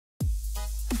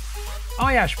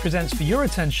AESH presents for your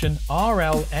attention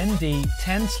RLND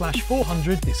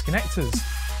 10/400 disconnectors.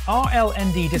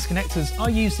 RLND disconnectors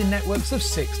are used in networks of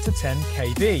 6 to 10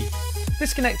 kb.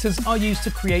 Disconnectors are used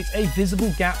to create a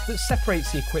visible gap that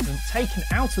separates the equipment taken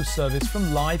out of service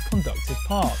from live conductive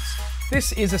parts.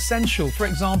 This is essential, for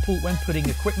example, when putting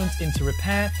equipment into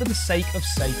repair for the sake of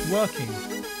safe working.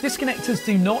 Disconnectors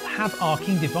do not have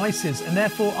arcing devices and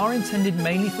therefore are intended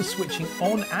mainly for switching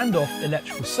on and off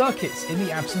electrical circuits in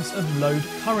the absence of load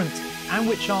current, and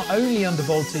which are only under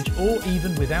voltage or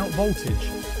even without voltage.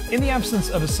 In the absence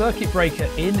of a circuit breaker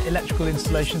in electrical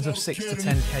installations of 6 to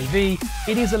 10 kV,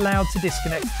 it is allowed to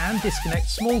disconnect and disconnect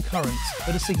small currents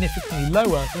that are significantly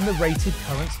lower than the rated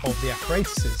currents of the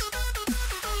apparatuses.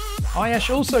 AESH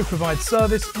also provides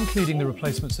service including the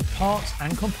replacements of parts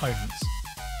and components.